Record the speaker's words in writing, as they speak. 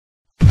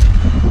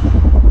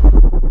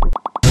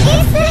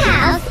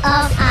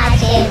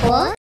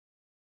What?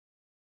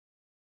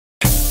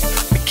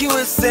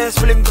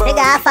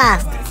 Tega, how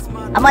fast?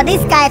 About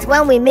this kite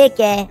when we make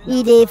it,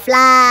 they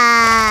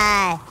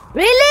fly.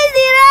 Release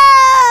the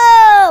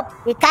rope!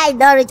 The kite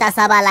don't reach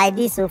Asaba like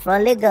this, so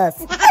from Lagos.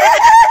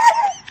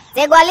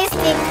 Tegwolo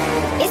stick.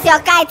 This your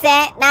kite,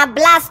 eh? Now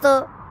blast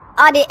to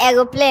all the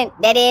aeroplane.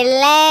 They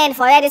land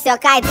for where this your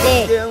kite,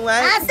 eh?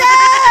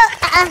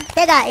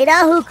 Tega, it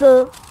don't hook.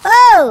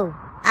 Oh!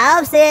 I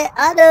hope say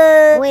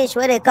other wish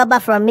where they come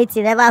back from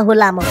meeting never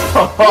hula mo.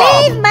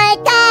 Leave my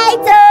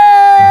kite!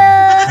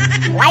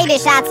 Why the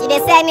shots? You they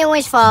say any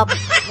wish for?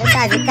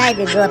 Sometimes the kite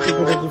they go up,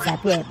 people they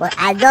disappear. But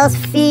I just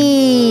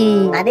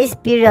feel at this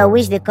period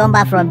wish they come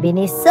back from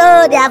Benin.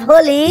 So they have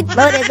hold it,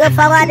 but they go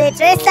forward, they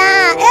trace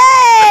down.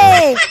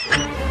 Hey!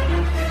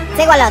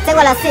 Tegwolo,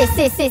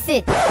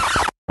 see.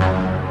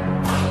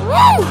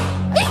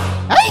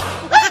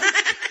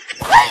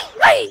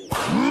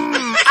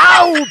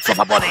 Out of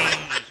a body!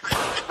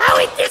 I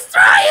will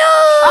destroy you!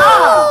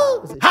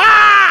 Oh.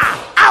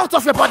 Ha! Out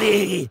of your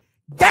body!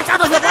 Get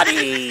out of your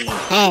body!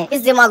 Hey,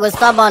 this demon go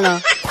stubborn, no?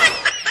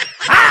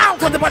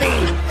 Out of the body!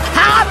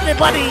 Out of the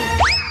body!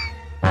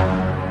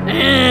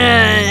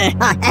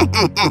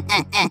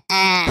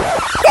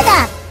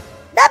 Tega,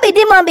 don't be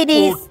demon be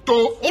this.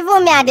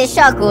 Even me at the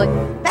shock, good.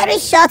 Very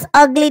short,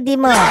 ugly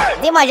demon.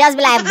 Demon just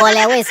be like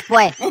bole we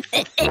spoil.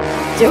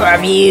 Two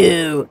of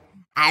you,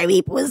 I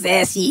will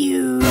possess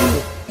you.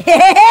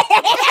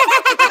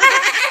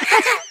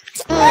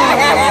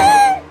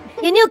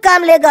 You knew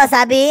come Lagos,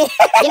 Abi.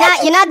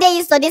 you know they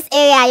used to this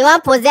area. You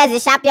want possess the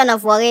champion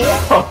of Warri.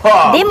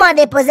 Demon,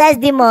 they possess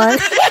demon.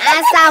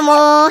 Answer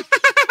mo.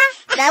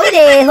 Now when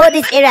they hold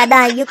this area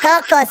down, you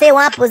can't come say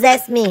want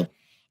possess me.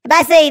 If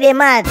I say they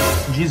mad.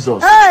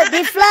 Jesus. Oh,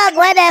 the flog,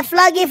 when they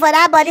flog you for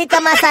that body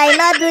come aside,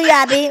 not do you,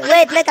 Abi.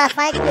 Wait, make a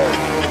fight you.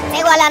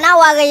 Say, well, now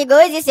worry, you go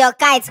use this your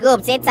kite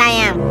scope. Say, I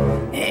am.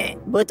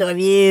 Both of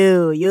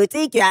you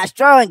think you are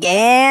strong,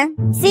 eh?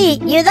 See,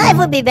 you don't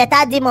even be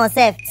better demon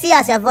self. See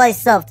as your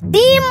voice soft.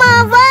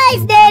 Demon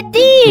voice, they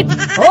deep.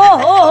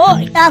 Oh.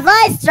 Your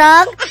voice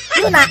strong.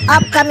 You not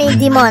upcoming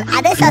demon.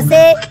 I just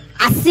say,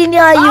 I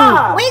senior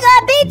you. We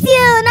gonna beat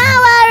you, no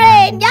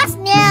worry. Just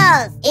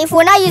nails. If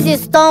we not use your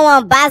stone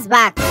one, pass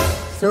back.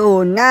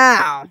 So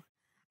now,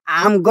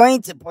 I'm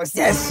going to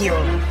possess you.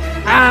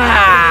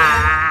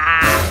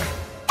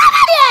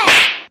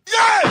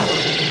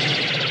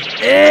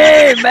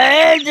 Hey,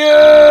 man!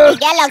 You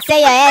get like say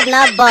your head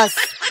not bust.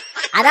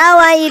 I don't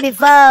want you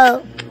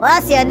before.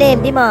 What's your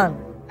name, demon?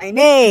 My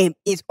name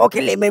is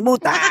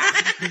Okelememuta,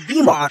 the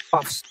demon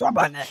of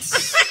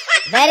stubbornness.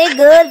 Very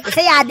good. You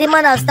say you're a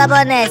demon of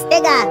stubbornness.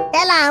 Tega,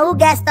 tell her who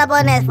gets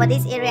stubbornness for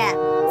this area.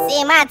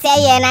 See, man, tell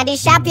you, now the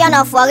champion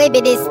of Warri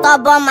be the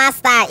stubborn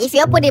master. If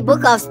you open the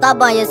book of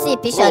stubborn, you see a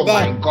picture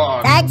there. My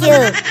God. Thank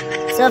you.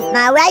 So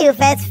now where you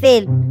first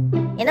fail?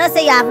 You know,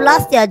 say you have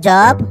lost your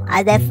job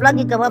as they flog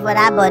you come up for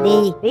that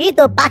body. You need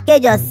to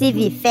package your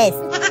CV first.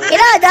 You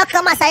don't just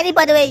come as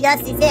anybody where you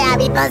just say, I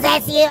will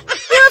possess you.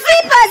 You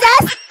feel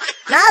possessed?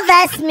 Now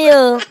vex me.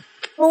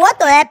 We want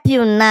to help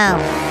you now.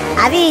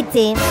 Have you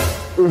eaten?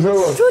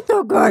 True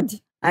to God,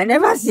 I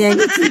never see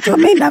anything to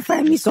make that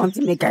find me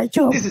something make I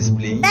chop. This is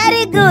plain.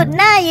 Very good.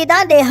 Now you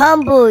don't dey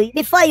humble.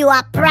 Before you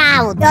are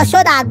proud. Your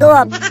shoulder go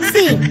up.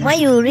 See, when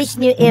you reach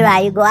new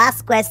era, you go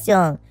ask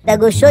questions. They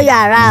go show you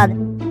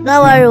around.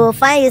 No worry, we'll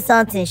find you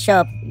something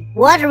shop.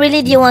 What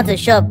really do you want to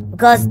shop?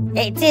 Because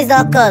it is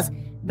all cost.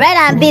 Bread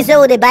and beans, where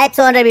would they buy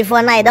 200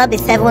 before now? It don't be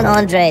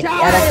 700. You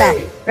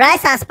understand?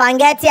 Rice and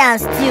spaghetti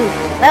and stew,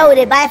 where would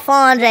they buy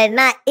 400?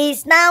 Now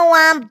it's now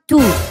 1-2.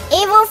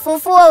 Even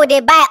fufu, where would they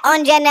buy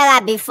 100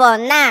 naira before?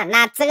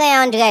 Now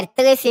 300,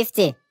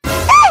 350. You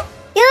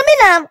know me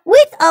now?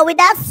 With or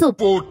without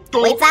soup?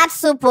 Without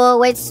soup,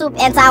 with soup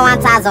enter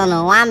 1,000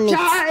 or 1 mix.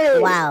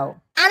 Wow.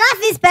 I don't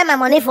fit spend my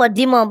money for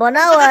demon, but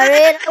no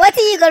worry. What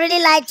do you go really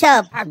like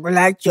chop? I go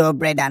like chop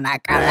bread and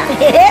akara.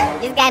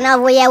 This guy not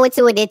over here, what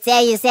would they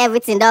tell you? Say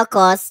everything don't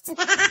cost.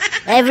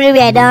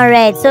 Everywhere done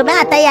red. So may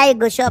I tell you how you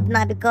go shop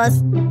now,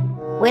 because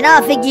we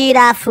not figure you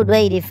that food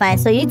where you define.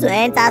 So you need to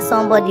enter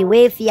somebody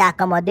where if you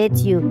accommodate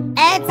you.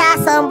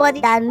 Enter somebody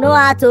that know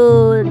how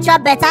to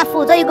chop better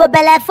food, so you go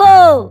belly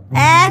full.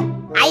 Eh?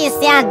 How you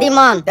say a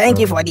demon? Thank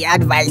you for the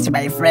advice,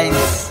 my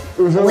friends.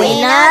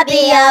 We not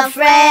be your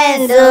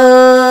friends,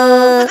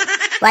 oh.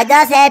 We're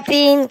just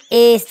helping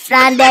a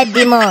stranded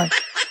demon.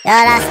 You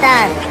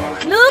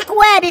understand? Look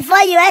where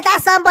before you enter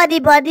somebody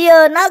body,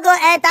 oh. Not go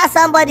enter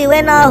somebody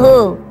when not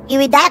who. You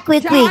will die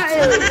quick. Think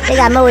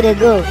I know where they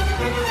go.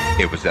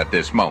 It was at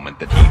this moment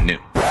that he knew.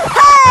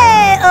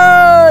 Hey!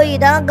 Oh, you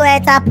don't go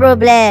enter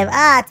problem.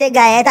 Take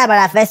guy enter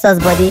Brother Festus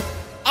body.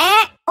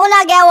 Who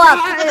not get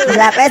work?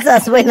 Brother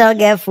Festus will not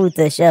get food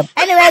to shop.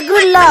 Anyway,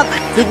 good luck.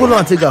 Tegwolo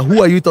and Tega,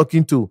 who are you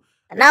talking to?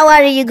 No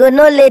worry, you go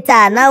know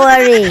later. No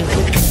worry.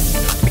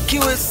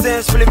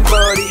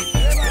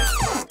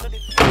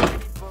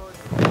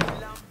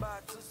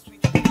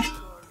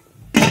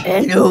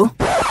 Hello?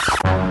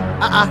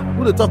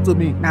 Who they talk to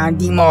me? Now,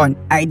 demon,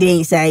 I dey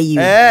inside you.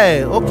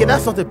 Hey, okay,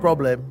 that's not a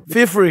problem.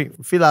 Feel free,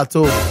 feel at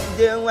home.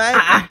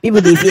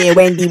 People they fear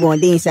when demon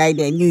they inside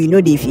them. You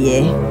know they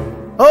fear.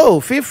 Oh,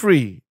 feel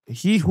free.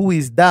 He who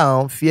is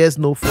down fears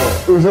no fall.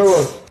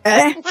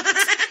 I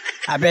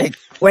beg.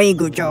 When you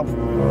go job?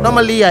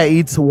 Normally, I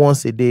eat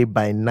once a day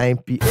by 9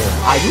 p.m.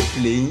 Are you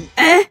playing?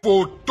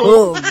 Oh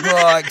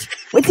God.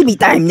 What's the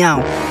time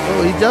now?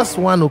 Oh, it's just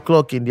 1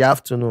 o'clock in the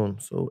afternoon.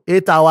 So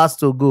 8 hours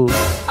to go.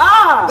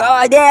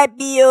 God help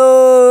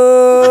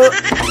you.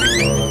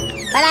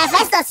 But at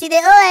first, you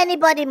they owe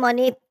anybody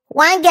money.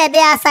 One get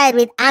there outside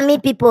with army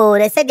people.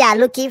 They say they are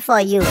looking for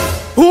you.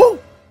 Who?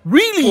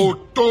 Really?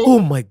 Oh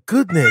my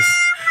goodness.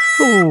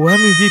 Oh, how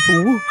many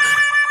people?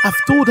 I've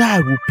told her I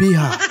will pay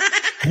her.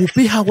 I will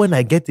pay her when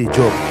I get a job.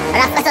 And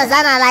at first,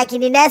 like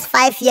in the next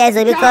 5 years,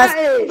 because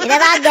you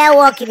never get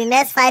work in the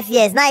next 5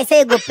 years. Now you say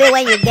you go pay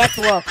when you get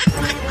work.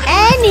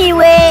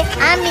 Anyway,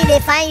 army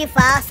they find you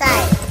for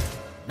outside.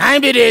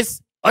 9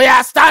 minutes. Oh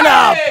yeah, stand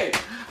up.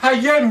 I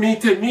hear me.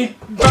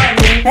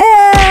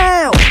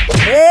 Help!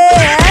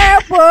 Hey,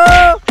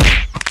 help!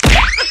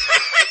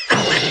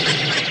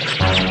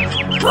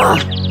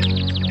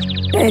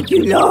 Thank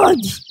you, Lord,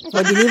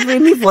 for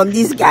delivering me from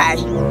this guy.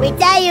 We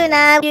tell you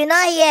now, you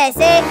not here.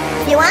 Say,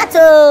 if you want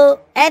to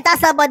enter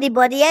somebody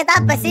body,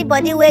 enter person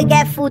body, we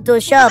get food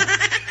to shop.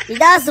 You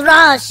just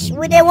rush.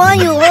 We they want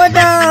you, hold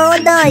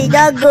on. You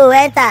just go,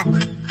 enter.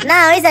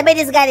 Now, it's about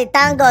this guy, they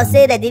thank God,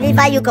 say they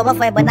deliver you, come up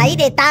for him. But now you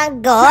they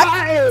thank God,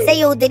 say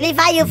you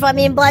deliver you from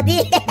him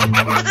body.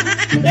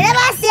 You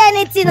never see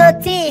anything, no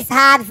thing is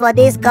hard for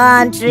this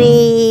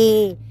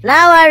country.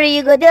 Now worry,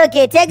 you go do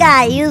okay.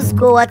 Tega, use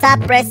cold water,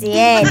 press your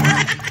head.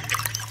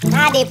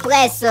 Now they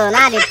press, so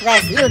now they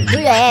press. You do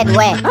your head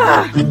well.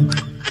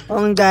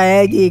 Hunger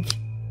headache.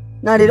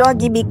 Now they don't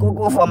give me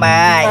cocoa for my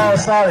eye. Oh,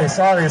 sorry.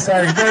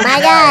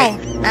 My guy,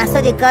 now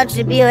so the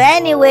country be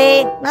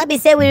anyway. Not be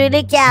say we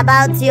really care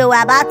about you.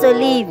 We're about to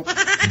leave.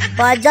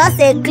 But just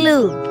a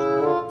clue.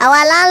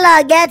 Our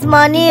landlord gets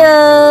money.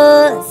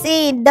 Oh,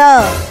 see it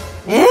though.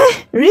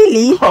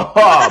 Really?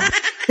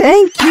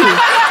 Thank you.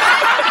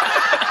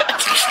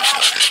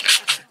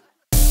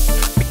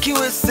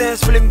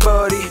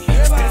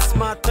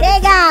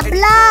 Tega,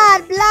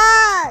 blood.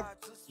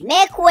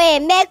 Make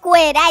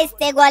way. That is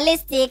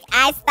Tegwolistic.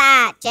 I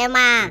start,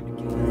 Chema.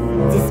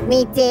 This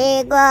me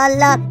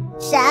Tegwolo,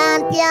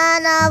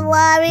 champion of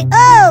warrior.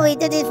 Oh, we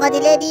do this for the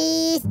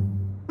ladies.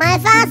 My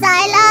fans,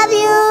 I love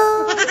you.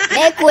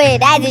 Make way,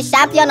 that is the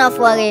champion of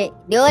warrior.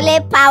 The only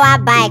power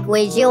bike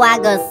with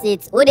G-Wagon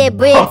seats. Who they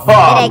breathe,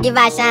 they give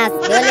a chance.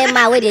 The only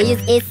man where they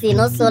use AC,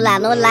 no solar,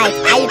 no light.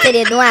 How you say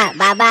they do it,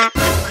 Baba?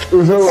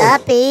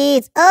 Stop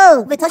it.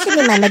 Oh, we touching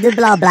me my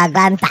medulla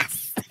oblongata.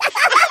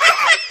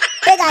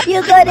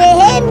 You go to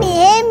hate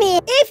me.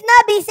 If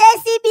not be say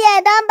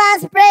CBN don't ban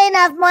spraying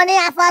of money,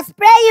 I for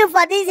spray you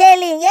for this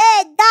hailing.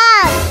 Hey,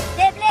 God!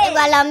 You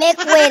gonna make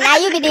way. Now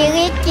you be the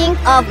real king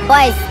of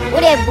boys. Who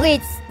they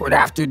breathe? Good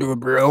afternoon,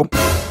 bro.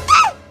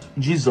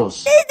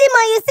 Jesus. This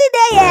demon you see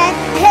there, yeah?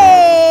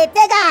 Hey,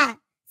 Tega.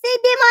 See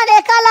demon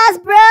they call us,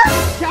 bro.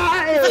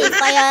 See,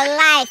 for your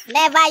life,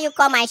 never you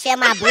come and share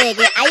my bro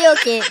again. Are you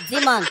okay,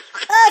 demon?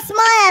 Oh,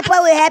 small help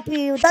will help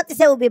you. Don't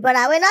say we'll be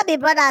brother. We'll not be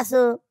brother,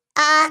 so.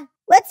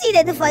 What see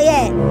they do for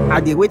you?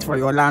 I dey wait for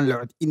your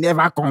landlord. He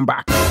never come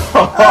back.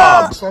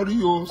 Sorry,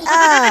 yo. So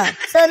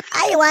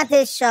how you want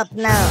this shop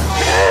now?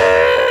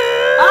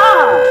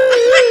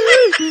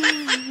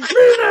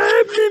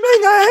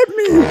 Help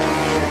me.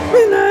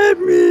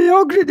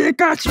 Hungry they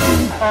catch me.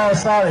 Oh,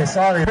 sorry.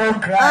 Don't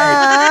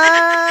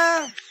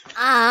cry.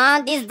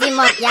 This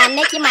demon, you are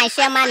making my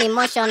chairman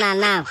emotional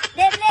now.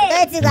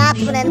 Nothing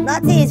happen and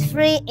nothing is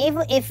free,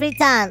 even in free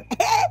time.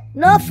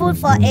 No food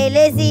for a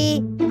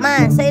lazy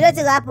man. So you don't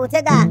think happen.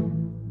 Tega,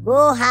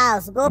 go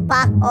house, go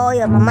pack all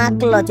your mama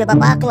clothes, your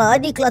papa clothes, all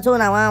the clothes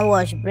when I want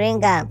wash, bring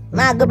them.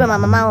 Now go bring my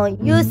mama.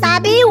 You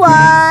sabi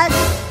what?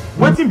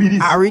 What be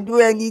this? I will do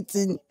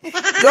anything.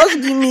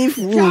 Just give me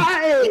food.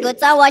 You go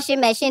to washing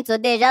machine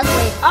today, just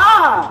wait.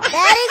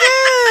 Very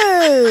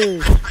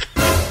good.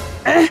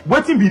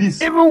 What be this?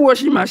 Even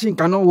washing machine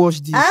cannot wash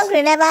this.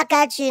 Hungry never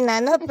catch you now,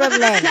 no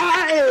problem.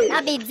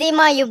 Not be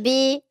demon you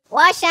be.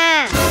 Wash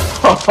am.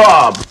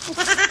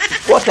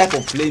 What type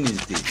of plane is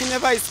this? See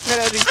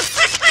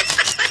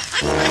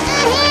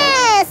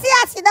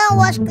as you don't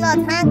wash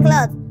clothes, hand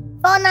clothes.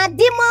 For na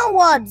demon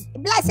words,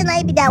 blessing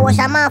I be that wash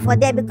a man for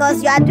there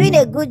because you are doing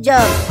a good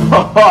job.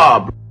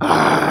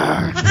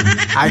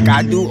 I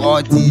can do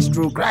all things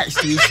through Christ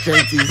who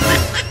strengthens me.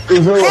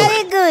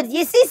 Very good.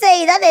 You see, say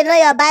you don't know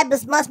your Bible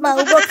small.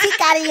 We go keep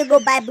carry you go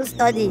Bible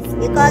studies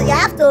because you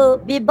have to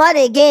be born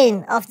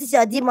again of this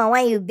your demon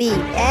when you be.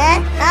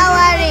 Don't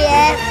worry,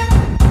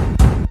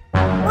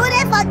 Who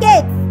they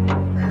forget?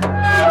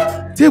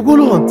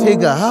 Tegwolo and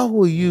Tega, how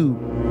are you?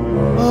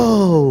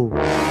 Oh,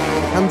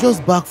 I'm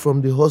just back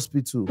from the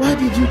hospital. Why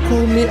did you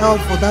call me out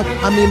for that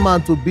army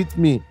man to beat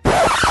me?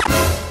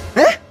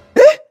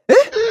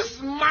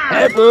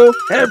 Hey bro.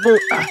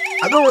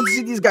 I don't want to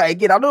see this guy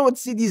again. But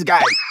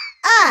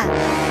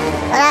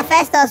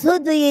Festus, who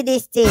do you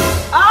this thing?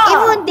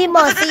 Even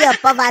demons see your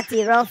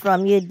poverty run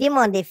from you.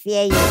 Demon, they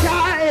fear you.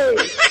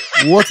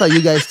 What are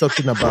you guys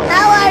talking about? Don't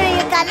worry,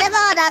 you can never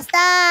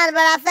understand,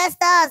 Brother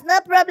Festus. No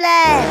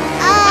problem.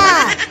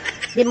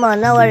 Demon,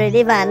 no worry,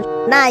 Demon.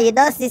 Now you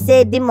don't see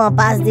say demon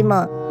pass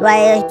demon. You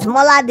are a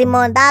smaller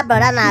demon. That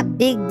brother na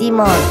big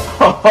demon.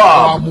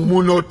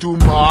 Mumu not too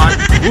much.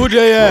 Good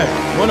day,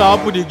 wanna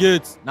open the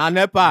gate. Now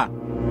NEPA.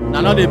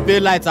 Now not they pay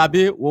lights,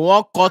 abi. We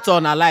want cut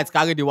on a light,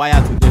 carry the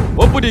wire today.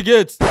 Open the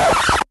gate.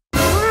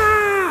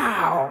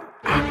 Wow.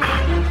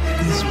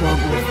 This one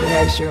go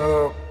flash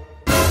up.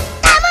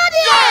 Come on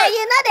here.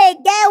 You know they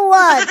get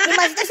what?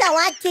 Imagination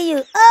won't kill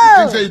you.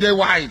 Oh. You say they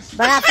wise.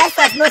 Brother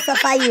Festus no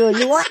suffer you.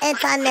 You won't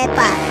enter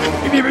NEPA.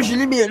 If you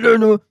leave me alone,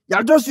 no,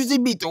 you're just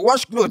using me to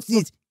wash clothes.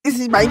 This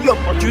is my new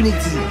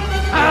opportunity.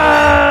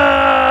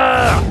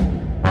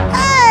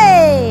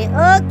 Hey,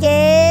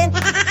 okay.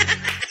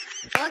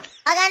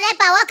 Okay,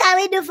 NEPA, what can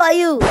we do for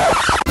you?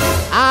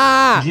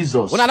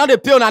 Jesus. When I know the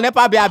pay on a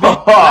NEPA be, abi. When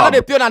I know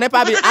the pay on a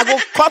NEPA be, I go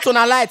cut on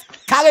a light,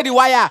 carry the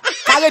wire,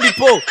 carry the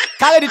pole,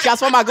 carry the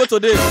transformer, go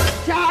today.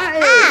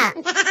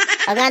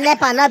 Okay,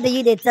 NEPA, not be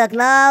you they talk.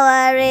 No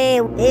worry.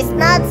 It's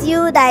not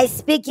you that is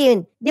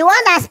speaking. The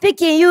one that's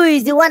speaking you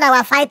is the one that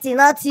we're fighting,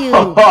 not you.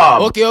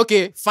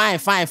 Okay. Fine.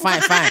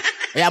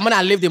 Yeah, I'm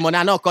gonna leave the money,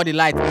 I not cut the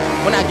light.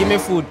 Wanna give me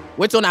food,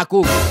 wait on a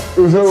cook.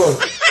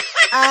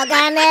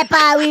 Okay,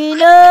 NEPA, we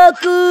no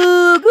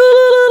cook.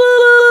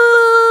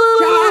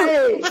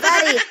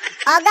 Sorry.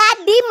 Okay,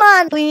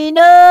 demon, we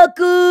no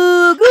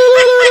cook.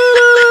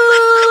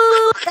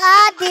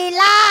 Cut the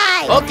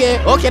light.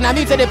 Okay, now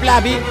me tell the play,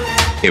 abi.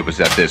 It was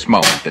at this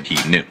moment that he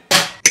knew.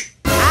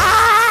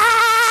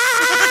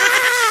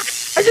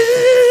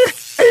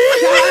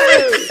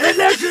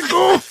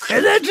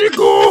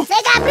 Electrical.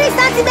 Tega, bring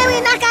something when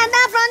we knock him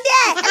down from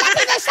there.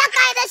 The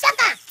shaka.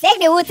 Take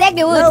the wood.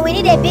 No, we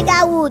need a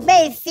bigger wood.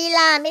 May feel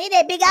am. We need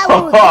a bigger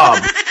wood.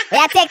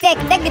 Yeah, take the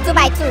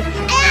 2x2.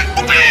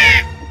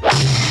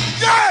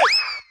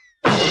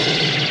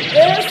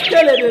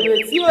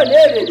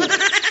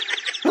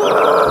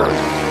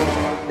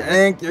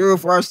 Thank you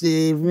for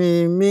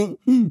saving me.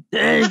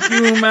 Thank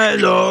you, my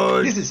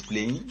Lord. This is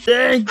plain.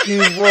 Thank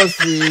you for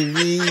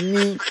saving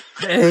me.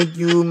 Thank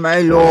you,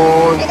 my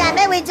Lord. Tega,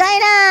 may we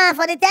join her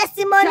for the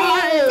testimony.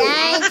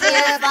 Thank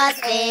you for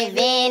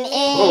saving him.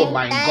 Oh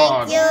my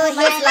God. Thank you,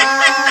 his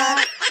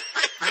Lord.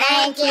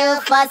 Thank you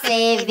for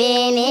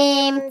saving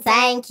him.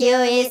 Thank you,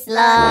 his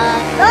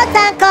Lord. No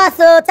thank us,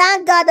 so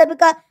thank God,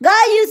 because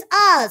God used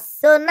us.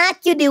 So knock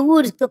you the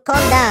wood to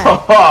come down.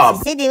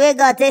 You see the way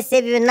God takes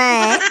save you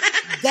now, eh?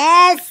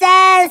 Get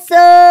sense,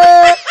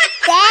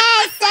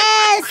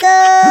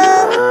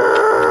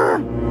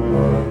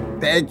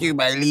 Thank you,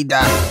 my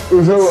leader.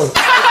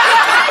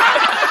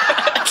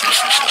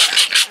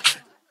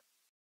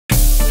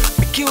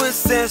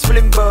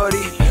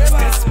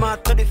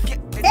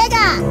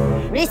 Tega,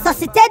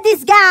 resuscitate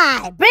this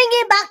guy. Bring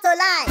him back to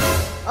life.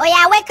 Oh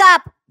yeah, wake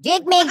up.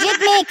 Drink milk.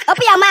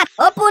 Open your mouth.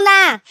 Open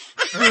now.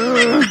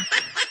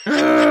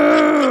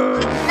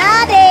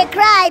 Now they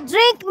cry.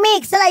 Drink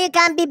milk so that you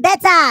can be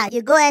better.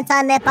 You go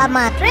enter NEPA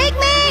man. Drink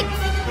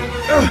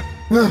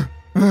milk.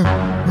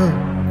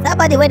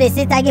 Somebody when they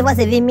say I give us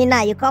a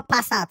vimina, you can't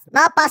pass out.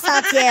 Not pass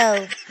out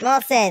here.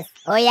 Nonsense.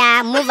 Oh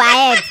yeah, move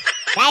ahead.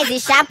 That is the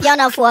champion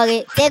of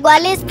worry.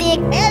 Tegwolo stick.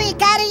 Here we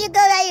carry you go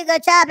where you go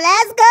chop.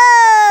 Let's go.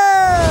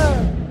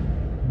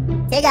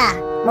 Tega,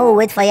 no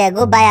wait for you.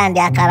 Go buy and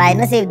the akara. You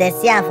know say if they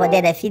see am for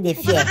there, they feel the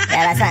fear.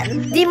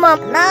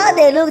 Demon, now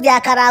they look the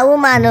akara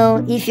woman.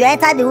 Oh. If you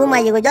enter the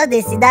woman, you go just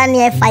they sit down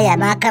near fire.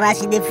 Now akara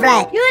she dey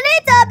fry. You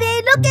need to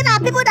be looking at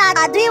people that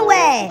are doing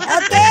well.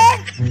 Okay?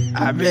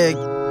 I beg.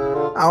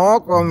 I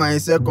won't call my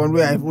second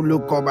way I will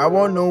look up. I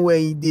won't know where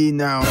he did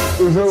now.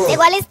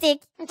 Tegwolo stick,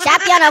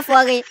 champion of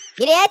worry.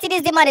 You dey hear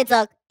this demon dey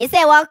talk? He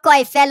say one call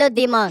a fellow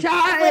demon. We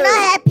not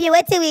help you.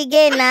 Wait till we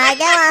get now. I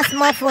get one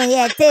small phone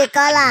here. Take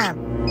call am.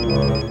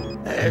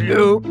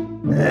 Hello.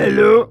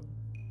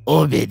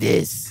 Obey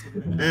this.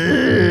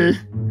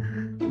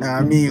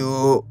 Nah, me,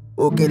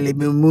 okay, let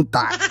me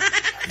muta.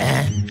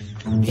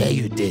 Where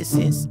you dey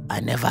since? I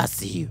never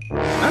see you.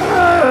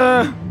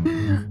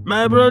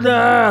 My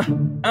brother,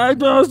 I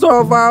don't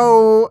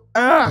suffer.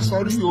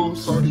 Sorry.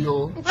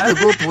 I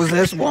go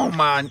possess one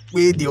man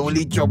where they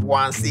only chop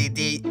one say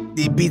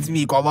they beat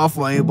me cover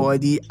for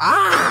anybody.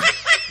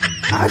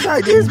 As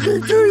I just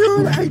speak to you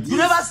like this. You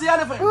never see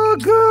anything. Oh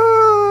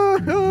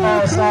God.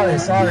 Oh, sorry.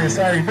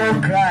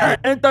 Don't cry.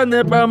 Enter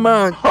NEPA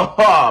man.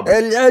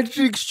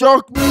 Electric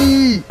shock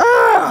me.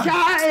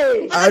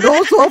 I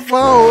don't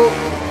suffer.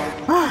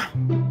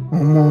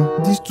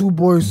 These two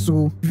boys,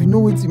 so if you know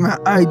what's in my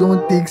eye,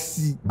 don't take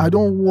see. I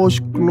don't wash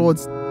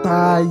clothes,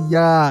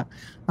 tire.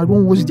 I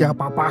don't wash their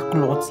papa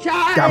clothes,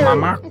 their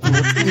mama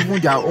clothes, even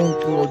their own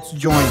clothes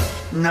join.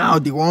 Now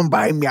they won't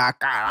buy me a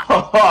car.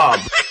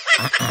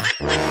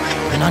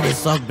 You know they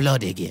suck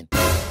blood again.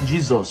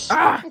 Jesus.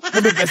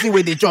 Every person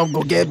where they chop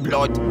go get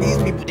blood. These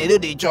people they know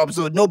they chop,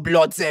 so no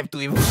blood safe to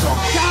even suck.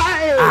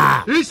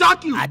 He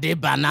shock you. I dey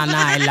Banana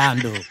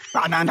Island o.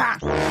 Banana.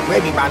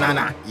 Where be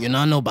banana? You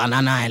no know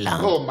Banana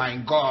Island? Oh my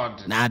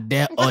God. Now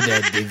there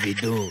other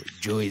Davido,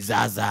 Joey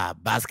Zaza,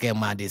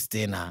 Basketman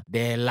Destina.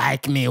 They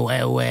like me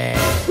well.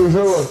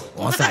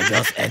 Once I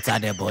just enter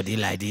the body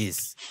like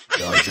this,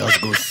 they'll just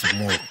go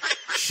smoke,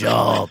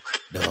 shop,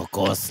 they'll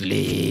go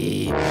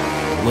sleep.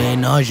 We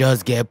not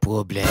just get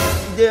problem.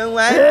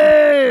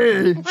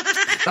 Hey!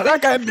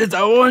 That kind of place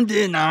I want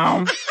there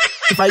now.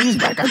 If I use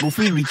bike, I go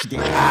free reach there.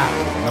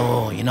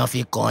 No, you know if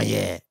you come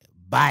here,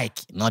 bike,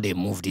 not they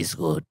move this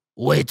road.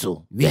 Wait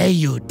to where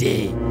you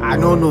dey? I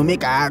don't know,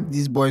 make I ask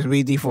these boys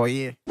waiting for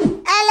you.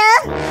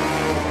 Hello?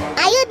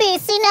 Are you the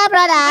senior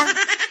brother?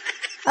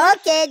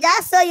 Okay,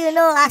 just so you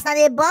know, as I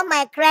dey burn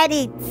my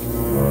credit,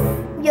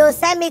 you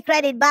send me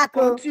credit back.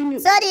 Oh. So the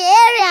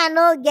area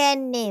no get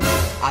name.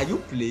 Are you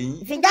playing?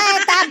 If you don't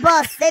enter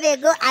bus, say they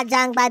go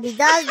Ajangbadi,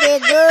 just they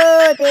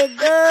go.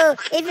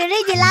 If you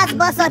reach the last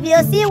bus stop,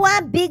 you'll see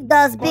one big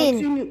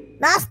dustbin.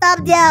 Now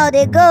stop there,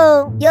 they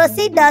go. You'll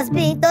see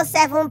dustbin to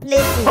 7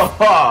 places.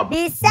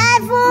 The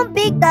 7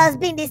 big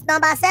dustbin, this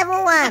number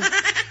 71.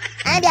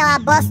 And our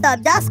bus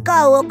stop, just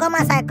call, we'll come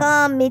as I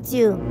come meet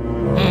you.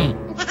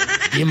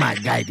 Give my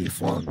guy the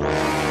phone.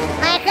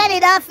 My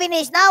credit don't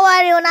finish, no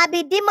worry, una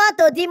be demon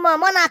to demon,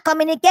 wanna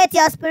communicate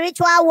your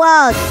spiritual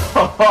world.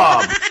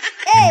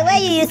 Hey, where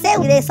you say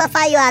they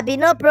suffer you, I be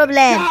no problem.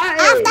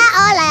 After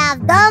all I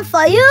have done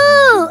for you,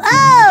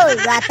 oh,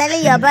 you are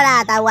telling your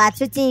brother that we are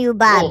treating you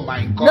bad. Oh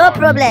my God. No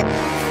problem.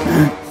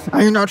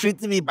 Are you not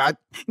treating me bad?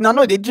 No,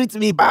 they treat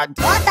me bad.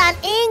 What an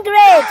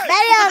ingrate,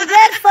 very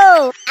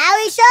ungrateful. I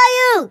will show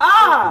you.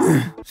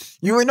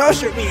 You will not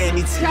show me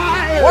anything.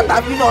 What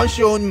have you not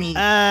shown me?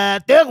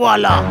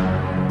 Tegwolo,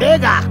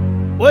 Tega,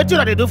 what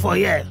you they do for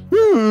here?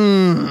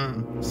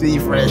 See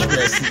fresh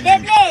person. They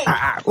play.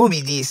 Who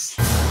be this?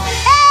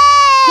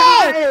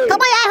 Hey!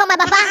 Come on, you home, my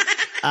papa.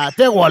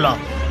 Tegwolo,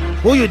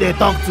 who you they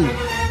talk to?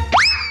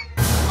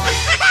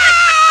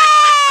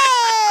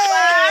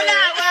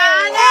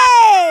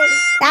 Hey!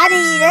 Daddy,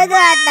 you don't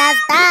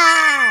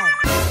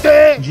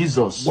understand.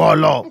 Jesus.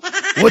 Tegwolo,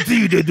 what do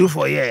you they do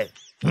for here?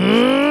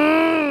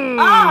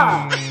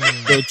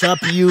 They chop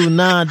you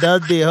now,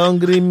 that they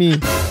hungry me.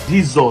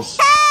 Jesus.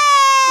 Hey!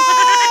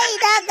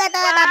 Don't go to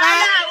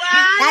papa.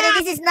 Daddy,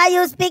 this is not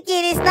you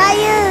speaking, it's not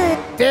you.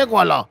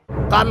 Tegwolo,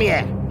 come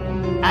here.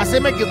 I say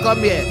make you come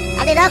here.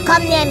 Daddy, don't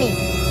come near me.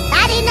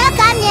 Daddy, don't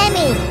come near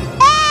me.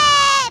 Hey!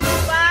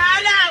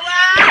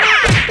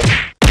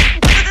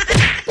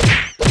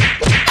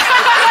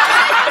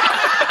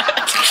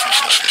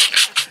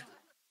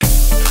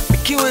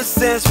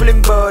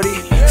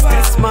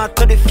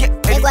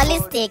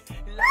 Egoistic.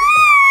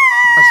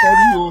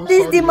 Sorry,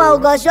 This demon will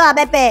go show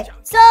Abepe.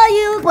 So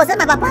you possess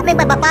my papa, make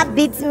my papa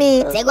beat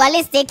me.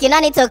 Egoistic, you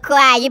don't need to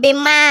cry. You be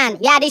man.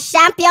 You are the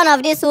champion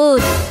of this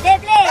hood. They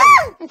play.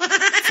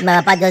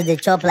 My papa just the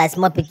chop like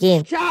small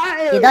pikin.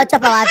 He don't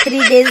chop our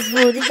 3 days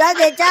food. He just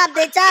the chop.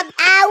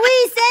 And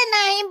we say na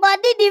him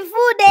body the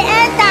food they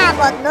enter,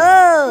 but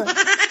no.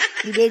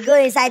 They go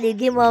inside the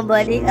demon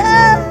body.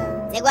 Oh.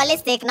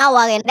 Egoistic, no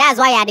worry. That's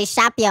why you are the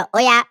champion. Oh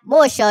yeah,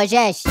 more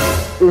charges.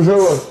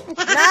 No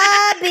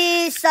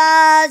be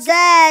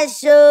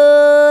suggest,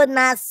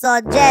 not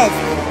suggest.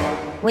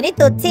 We need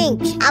to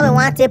think how we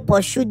want to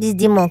pursue this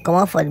demon come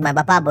on for my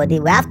papa body.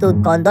 We have to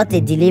conduct a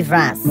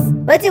deliverance.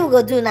 What we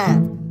go do now?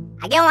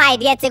 I get one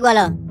idea,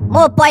 Tegwolo.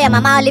 More pour your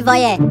mama olive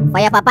oil for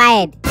your papa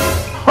head.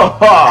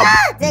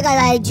 Tega, you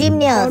are a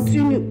genius.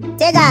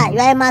 Tega, you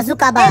are a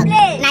mazooka bag.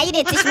 Now you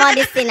dey teach more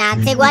this thing now.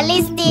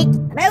 Tegwolistic.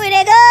 Where we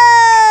dey go?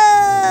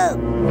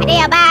 I dey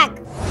your back.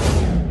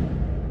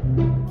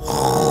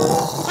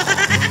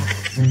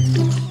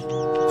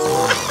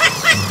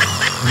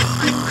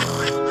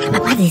 My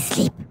papa dey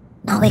sleep.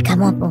 Now wake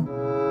him up.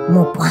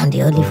 More pour on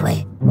the olive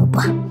oil. More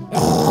pour.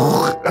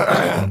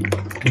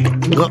 He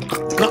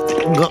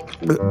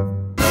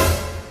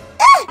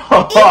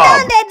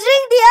done dey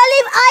drink the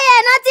olive oil,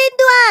 nothing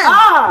do am.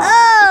 Oh,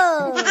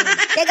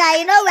 Tega,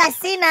 you know we are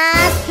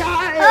sinners.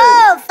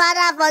 Oh,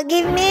 Father,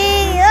 forgive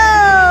me.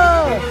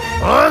 Oh.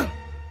 Huh?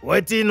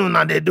 What you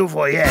know they do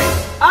for here?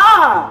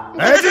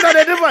 What you know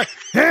they do for?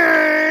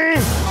 Hey!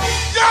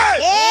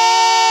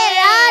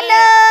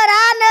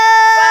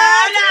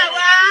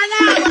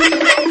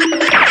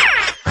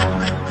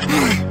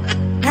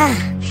 Hey,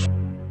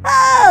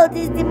 oh,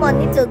 this demon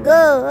need to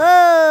go.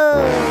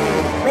 Oh,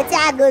 what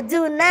I go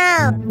do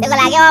now? They go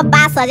like your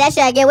bad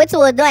suggestion again. What you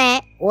will do?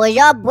 We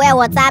your boy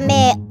water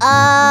me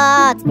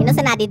hot. You know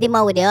say na the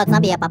demon with the hot,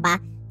 not be your papa.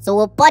 So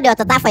we'll pour the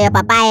water for your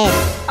papa head.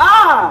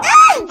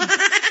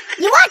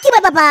 You want to kill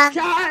my papa?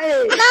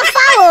 Not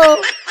foul.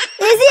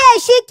 Is he a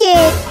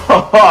chicken?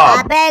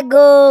 I beg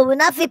go. We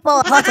not fit pour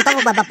hot water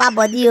for my papa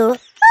body. Oh.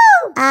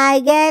 I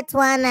get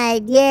one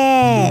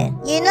idea.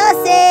 You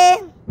know say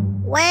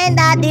when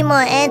that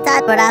demon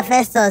entered Brother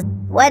Festus,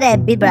 when they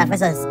beat Brother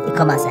Festus, he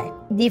come outside.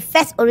 The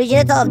first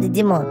originator of the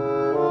demon.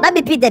 Not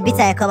be beat the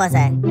beater, he come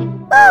outside.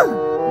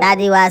 Oh,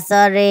 Daddy was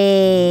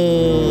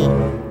sorry.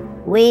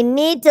 We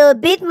need to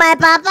beat my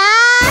papa.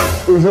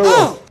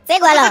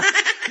 Tegwolo,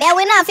 Then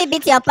we not fit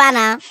beat your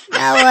partner.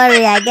 Don't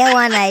worry, I get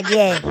one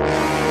idea.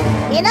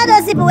 You know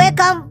those people will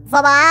come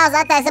from our house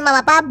that I say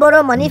my papa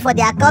borrow money for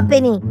their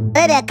company.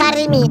 Where they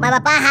carry me, my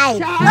papa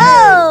hide.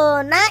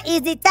 Oh, now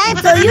is the time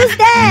to use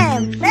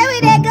them. Where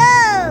will they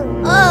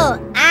go? Oh,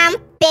 I'm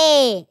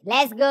pay.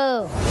 Let's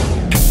go.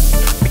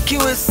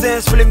 Excuse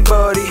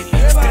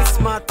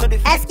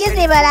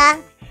me,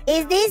 brother.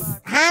 Is this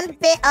hand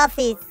pay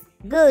office?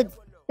 Good.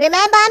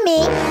 Remember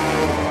me?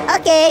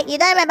 Okay, you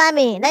don't remember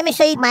me. Let me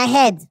show you my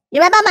head. You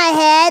remember my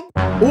head?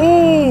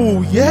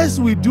 Oh, yes,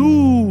 we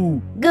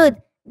do. Good.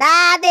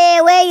 That day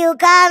where you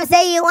come,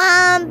 say you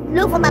want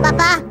look for my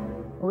papa.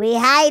 We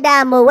hide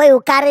them where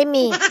you carry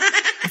me.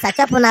 As I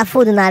chop on a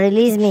food and I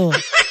release me.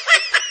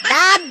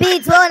 That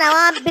beat when I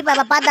want beat my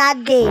papa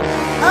that day.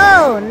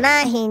 Oh,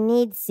 now he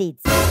needs it.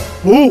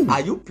 Oh,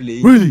 Are you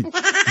playing? really?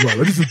 You are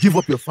ready to give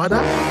up your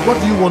father? What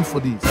do you want for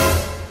this?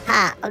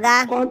 Ha,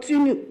 okay.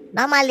 Continue.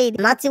 Normally,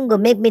 nothing will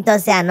make me to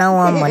say I don't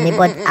want money,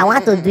 but I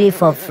want to do it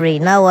for free.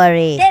 No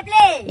worry.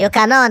 You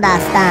cannot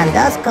understand.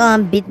 Just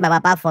come beat my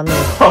papa for me.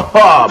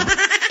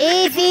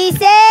 If he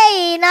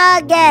say he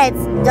not get,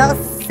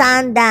 just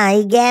stand down.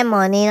 He get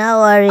money. No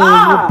worry.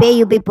 We pay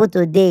you people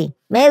today.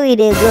 Maybe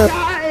they go.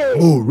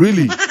 Oh,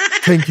 really?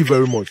 Thank you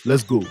very much.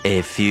 Let's go.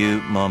 A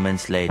few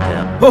moments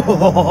later.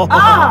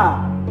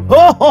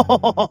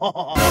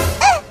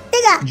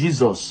 Tega,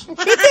 Jesus. the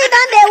thing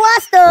done the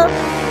worst though.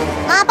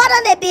 My papa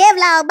don't dey behave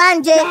like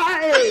Obanje.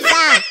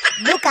 Sir,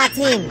 look at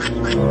him.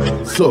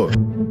 Sir,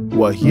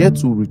 we're here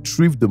to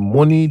retrieve the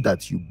money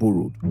that you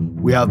borrowed.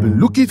 We have been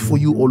looking for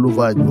you all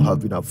over and you have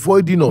been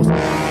avoiding us.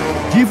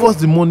 Give us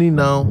the money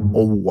now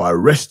or we'll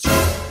arrest you.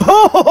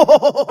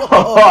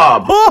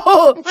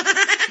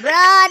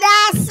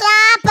 Brother,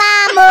 slap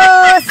am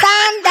o,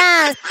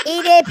 Sanders.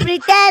 He dey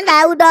pretend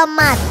I would not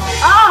mad.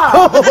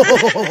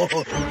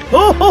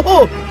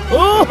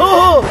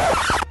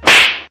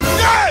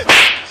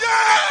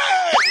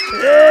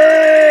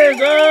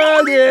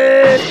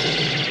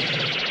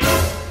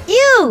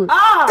 You,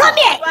 come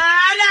here.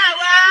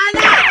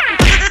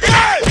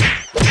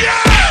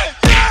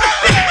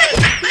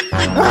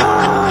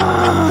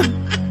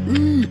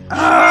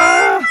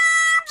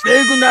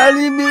 They gonna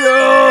leave me,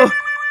 oh.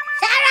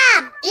 Shut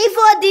up,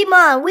 Ifo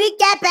demon,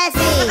 wicked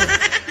person.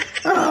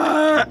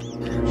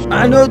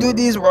 I no do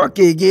this work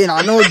again.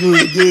 I no do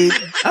it again.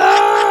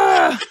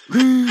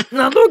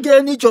 I don't get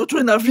any church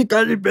when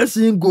African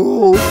person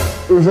go.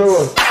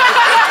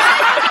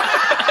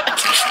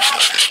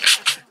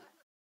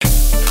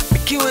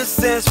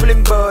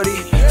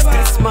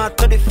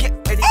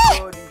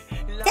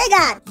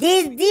 Tega,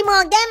 this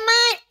demon get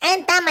mine,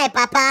 enter my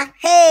papa.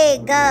 Hey,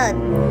 God.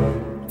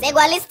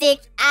 Tegwalistic.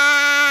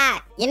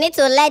 You need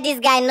to let this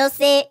guy know,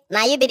 say,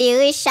 now you be the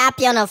real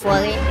champion of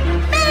worry.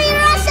 Merry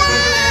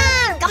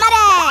Russian! Come on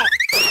there!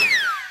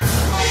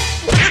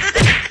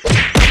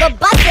 I go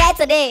bust your head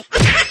today.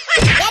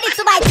 Get it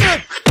 2x2.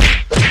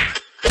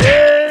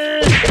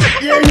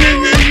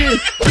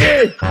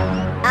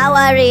 Don't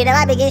worry,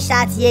 never begin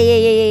shout,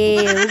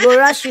 yeah. We go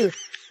rush you.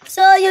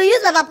 So you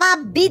use my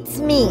papa beat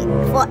me.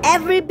 For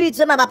every beat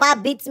when my papa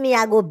beats me,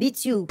 I go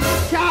beat you.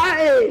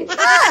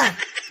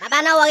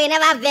 Baba, no worry,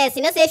 never vex.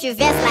 You know, say if you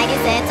vex like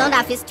this,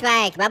 thunder fit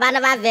strike. Baba,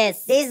 never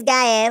vex. This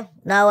guy,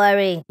 no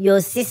worry.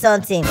 You'll see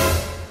something.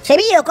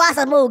 Maybe your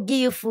customer will give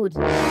you food.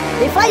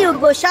 Before you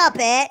go shop,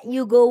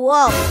 you go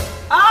walk.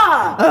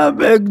 I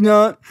beg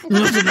now.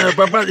 You see my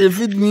papa, they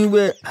feed me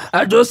well.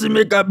 I just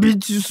make a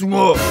beat you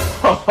small.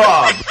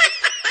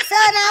 So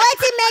now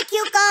wetin make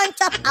you come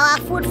chop our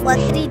food for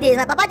 3 days?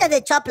 My papa just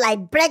dey chop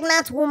like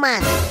pregnant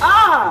woman.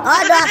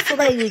 All that food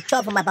wey you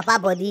chop for my papa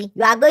body,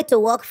 you are going to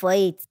work for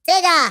it.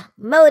 Tega,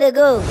 where would they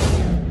go?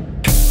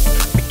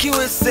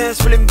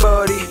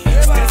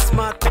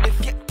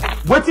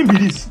 Wetin be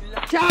this?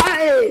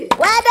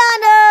 Well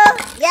done, oh.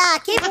 Yeah,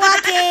 keep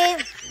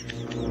working.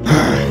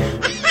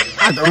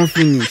 I don't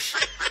finish.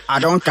 I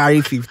don't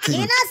carry 15.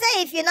 You know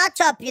say if you not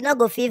chop, you not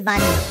go feel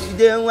vanish.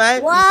 Then why?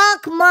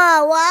 Work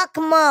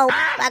more.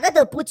 I'm going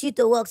to put you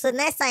to work, so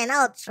next time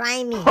now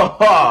try me.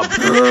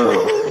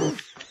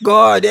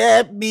 God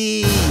help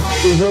me.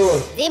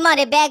 Demon,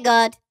 the beg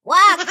God.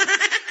 Work.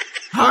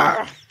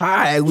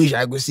 I wish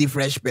I could see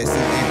fresh person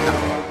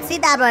enter. See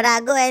that,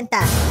 brother. Go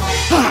enter.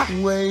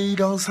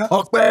 Wait on sir.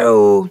 Okay,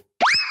 oh.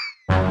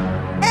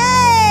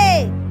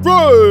 Hey!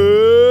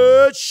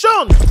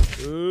 Action!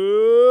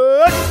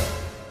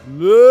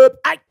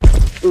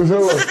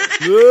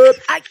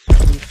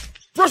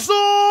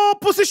 Pressure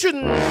position.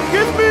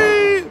 Give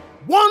me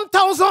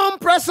 1,000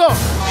 pressure.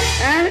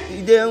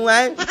 Then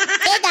why?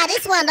 Tega,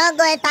 this one don't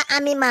go enter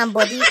army man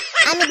body.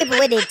 Army people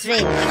where they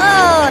train.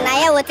 Oh,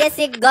 now you will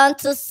take gone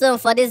too soon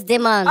for this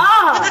demon.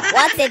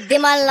 What's a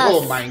demon loss?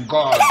 Oh my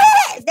God.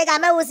 Tega,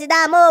 me will sit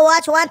down, me will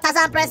watch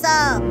 1,000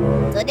 pressure.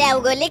 Today I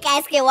will go lick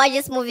ice cream, watch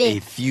this movie. A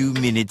few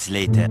minutes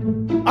later.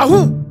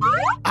 Ahoo!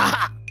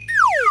 Aha!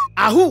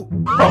 Ahoo!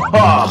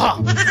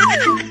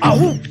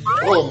 Ahoo!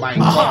 Oh my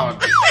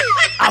God.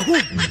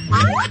 Ahoo!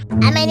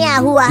 How many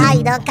ahu aha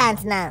you don't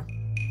count now?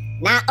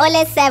 Now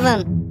only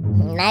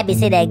 7. Now be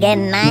say they get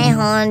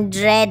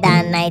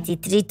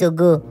 993 to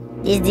go.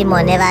 This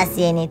demon never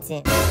see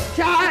anything.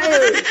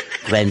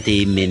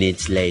 20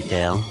 minutes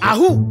later.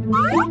 Ahoo!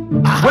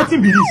 What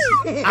in be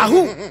this?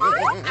 Ahoo!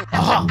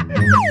 Aha!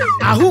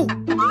 Ahoo!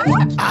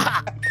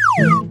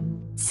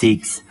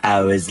 6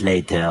 hours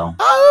later.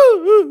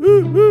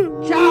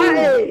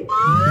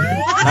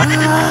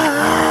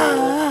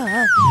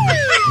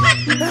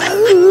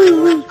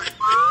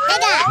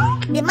 Tega,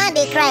 the man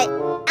they cry.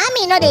 I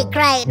mean, no they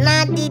cry.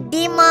 Now the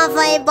demon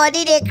for his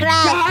body they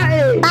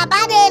cry.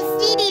 Baba they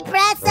feed the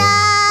pressure.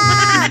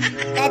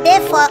 They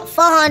for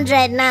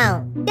 400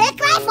 now. They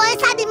cry for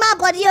inside the man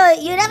body.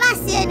 You never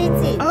see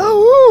anything.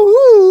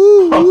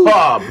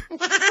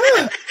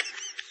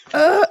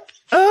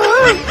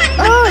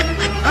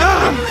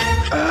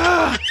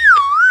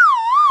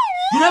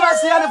 You never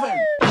see anything.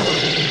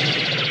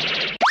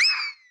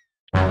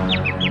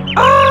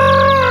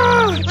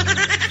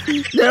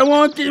 They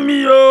won't kill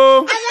me,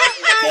 yo.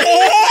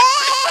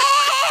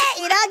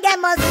 You don't get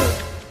muscle.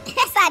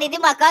 Sorry, the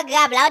demon can't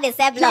grab like they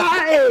say blood.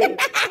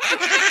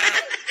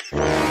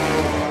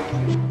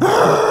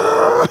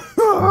 Oh,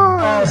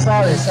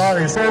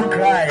 sorry, don't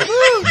cry.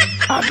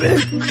 I beg,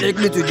 take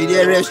me to the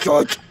nearest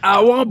church. I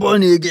want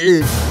born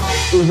again.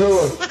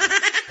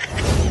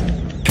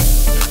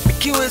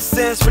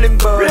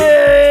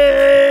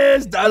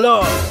 Praise the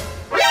Lord.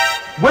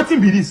 What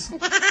in be this?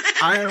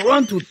 I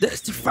want to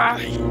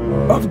testify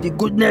of the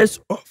goodness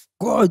of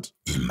God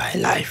in my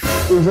life.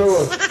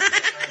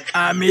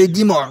 I'm a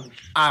demon.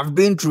 I've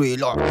been through a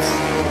lot.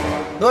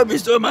 Don't be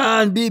so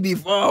man be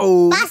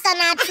before. Pastor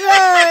not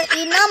true.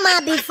 He know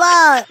man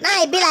before. Now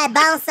he be like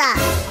bouncer.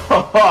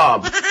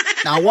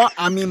 Now what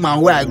army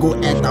man where I go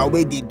enter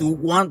where they do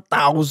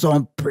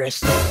 1,000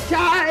 press. Pastor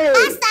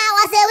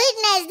was a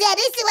witness there.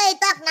 This is where he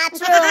talk not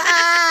true.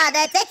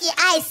 They take your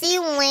eye see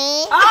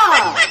when.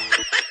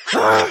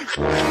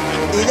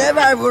 He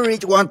never even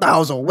reach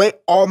 1,000 where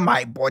all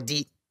my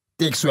body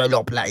takes swell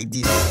up like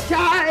this.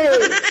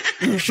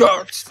 In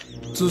short,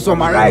 to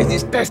summarize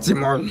this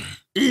testimony,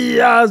 he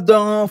has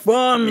done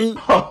for me.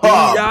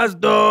 He has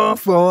done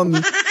for me.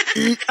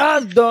 He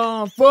has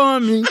done for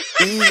me.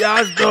 He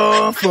has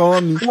done for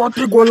me. What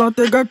Tegwolo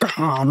Tega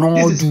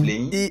cannot do.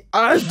 He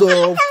has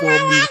done for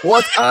me.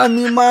 What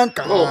any man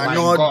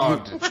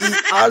cannot do. He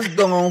has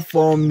done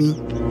for me.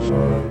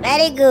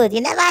 Very good.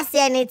 You never see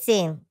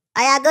anything.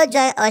 I go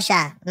join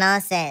Usher.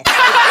 Nonsense.